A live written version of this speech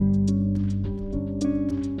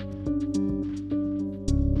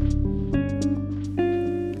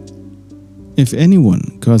If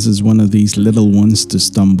anyone causes one of these little ones to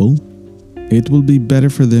stumble, it will be better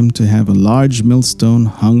for them to have a large millstone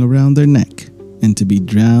hung around their neck and to be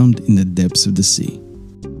drowned in the depths of the sea.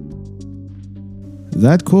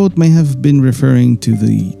 That quote may have been referring to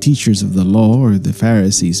the teachers of the law or the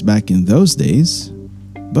Pharisees back in those days,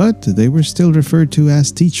 but they were still referred to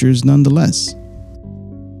as teachers nonetheless.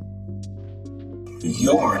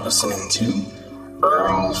 You're listening to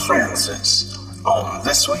Earl Francis on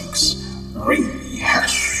this week's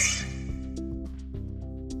Rehash.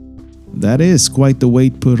 That is quite the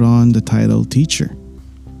weight put on the title teacher.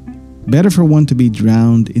 Better for one to be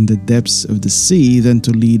drowned in the depths of the sea than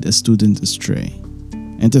to lead a student astray.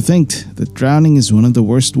 And to think that drowning is one of the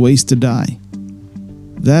worst ways to die.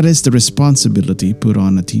 That is the responsibility put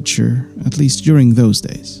on a teacher, at least during those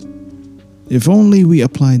days. If only we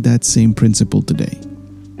applied that same principle today.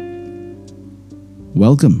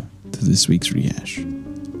 Welcome to this week's Rehash.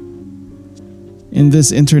 In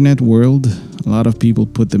this internet world, a lot of people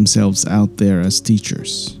put themselves out there as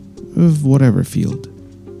teachers, of whatever field.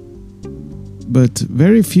 But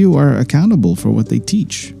very few are accountable for what they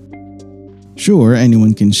teach. Sure,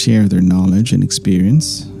 anyone can share their knowledge and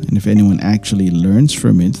experience, and if anyone actually learns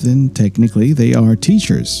from it, then technically they are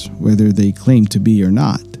teachers, whether they claim to be or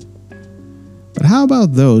not. But how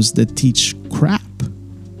about those that teach crap?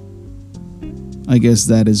 I guess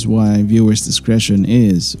that is why viewers' discretion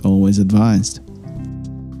is always advised.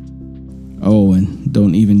 Oh, and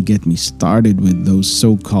don't even get me started with those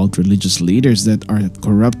so-called religious leaders that are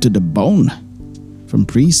corrupt to the bone. From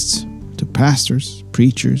priests to pastors,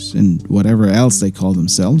 preachers, and whatever else they call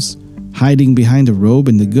themselves, hiding behind a robe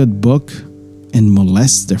in the good book and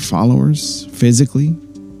molest their followers physically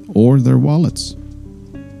or their wallets.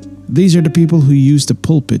 These are the people who use the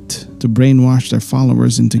pulpit to brainwash their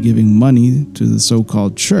followers into giving money to the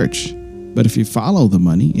so-called church. But if you follow the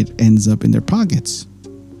money, it ends up in their pockets.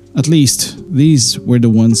 At least, these were the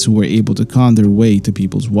ones who were able to con their way to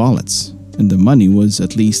people's wallets, and the money was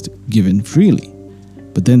at least given freely.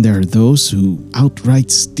 But then there are those who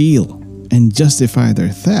outright steal and justify their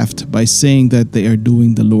theft by saying that they are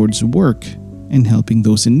doing the Lord's work and helping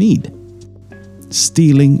those in need.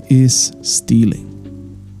 Stealing is stealing.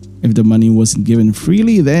 If the money wasn't given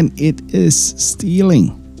freely, then it is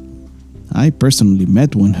stealing. I personally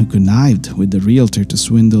met one who connived with the realtor to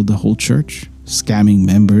swindle the whole church, scamming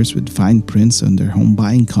members with fine prints on their home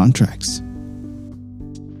buying contracts.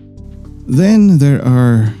 Then there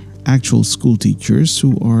are actual school teachers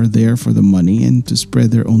who are there for the money and to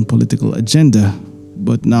spread their own political agenda,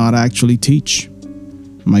 but not actually teach.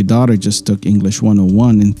 My daughter just took English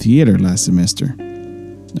 101 in theater last semester,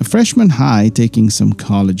 a freshman high taking some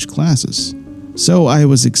college classes. So I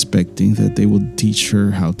was expecting that they would teach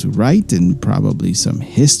her how to write and probably some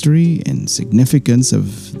history and significance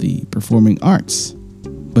of the performing arts.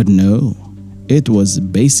 But no, it was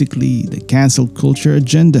basically the cancel culture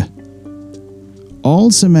agenda. All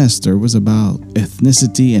semester was about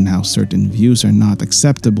ethnicity and how certain views are not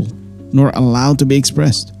acceptable nor allowed to be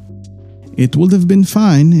expressed. It would have been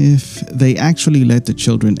fine if they actually let the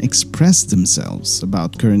children express themselves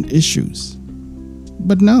about current issues.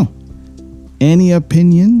 But no. Any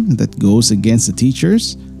opinion that goes against the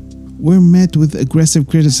teachers were met with aggressive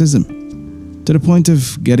criticism, to the point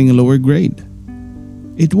of getting a lower grade.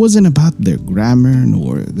 It wasn't about their grammar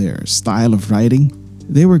nor their style of writing.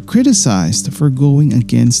 They were criticized for going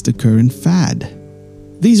against the current fad.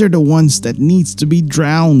 These are the ones that needs to be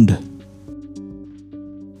drowned.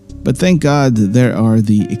 But thank God there are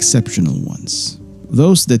the exceptional ones,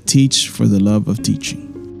 those that teach for the love of teaching.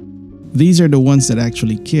 These are the ones that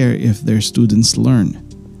actually care if their students learn.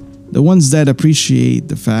 The ones that appreciate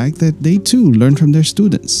the fact that they too learn from their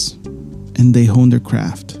students and they hone their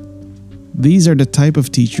craft. These are the type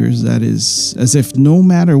of teachers that is as if no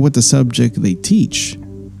matter what the subject they teach,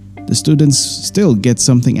 the students still get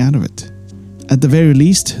something out of it. At the very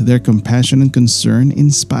least, their compassion and concern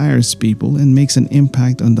inspires people and makes an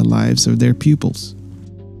impact on the lives of their pupils.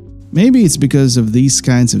 Maybe it's because of these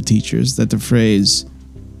kinds of teachers that the phrase,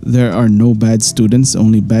 "There are no bad students,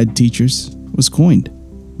 only bad teachers," was coined,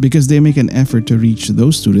 because they make an effort to reach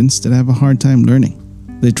those students that have a hard time learning.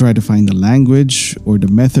 They try to find the language or the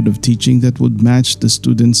method of teaching that would match the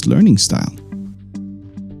student's learning style.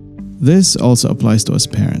 This also applies to us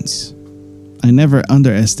parents. I never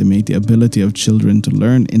underestimate the ability of children to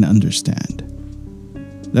learn and understand.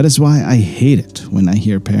 That is why I hate it when I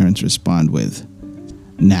hear parents respond with,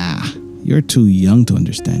 "Nah, you're too young to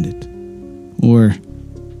understand it." Or,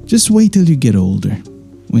 "Just wait till you get older,"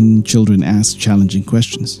 when children ask challenging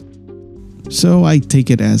questions. So I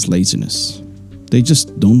take it as laziness. They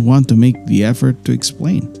just don't want to make the effort to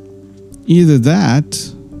explain. Either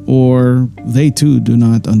that, or they too do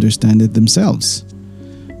not understand it themselves.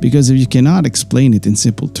 Because if you cannot explain it in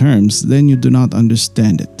simple terms, then you do not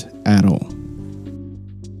understand it at all.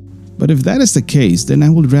 But if that is the case, then I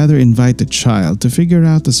would rather invite the child to figure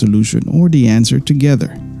out the solution or the answer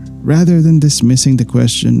together, rather than dismissing the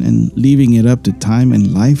question and leaving it up to time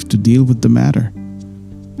and life to deal with the matter.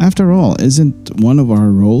 After all, isn't one of our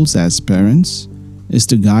roles as parents is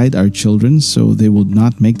to guide our children so they will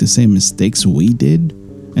not make the same mistakes we did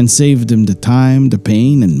and save them the time, the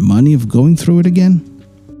pain, and money of going through it again?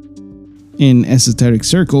 In esoteric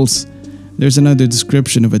circles, there's another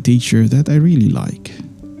description of a teacher that I really like.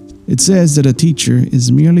 It says that a teacher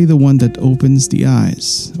is merely the one that opens the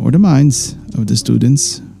eyes or the minds of the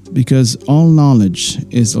students, because all knowledge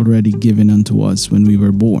is already given unto us when we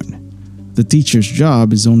were born. The teacher's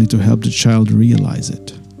job is only to help the child realize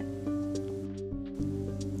it.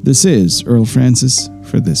 This is Earl Francis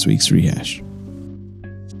for this week's Rehash.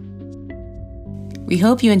 We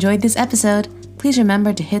hope you enjoyed this episode. Please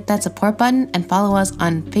remember to hit that support button and follow us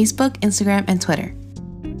on Facebook, Instagram, and Twitter.